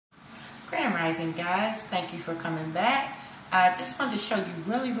Rising, guys. Thank you for coming back. I just wanted to show you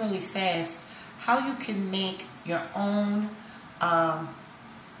really fast how you can make your own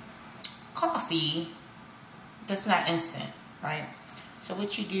coffee that's not instant, right? So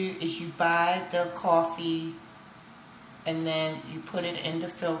what you do is you buy the coffee and then you put it in the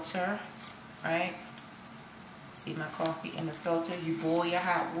filter, right? See my coffee in the filter. You boil your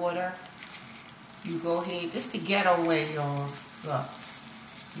hot water. You go ahead. This is the ghetto way, y'all. Look.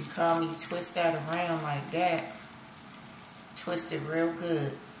 You come, you twist that around like that. Twist it real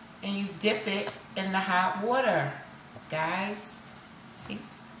good. And you dip it in the hot water, guys. See?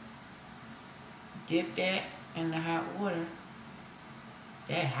 Dip that in the hot water.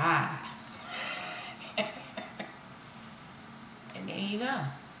 That hot. And there you go.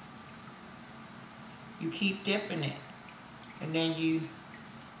 You keep dipping it. And then you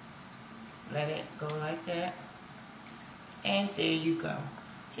let it go like that. And there you go.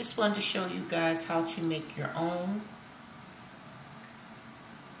 Just wanted to show you guys how to make your own.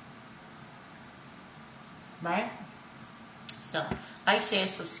 Right? So, like, share,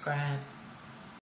 subscribe.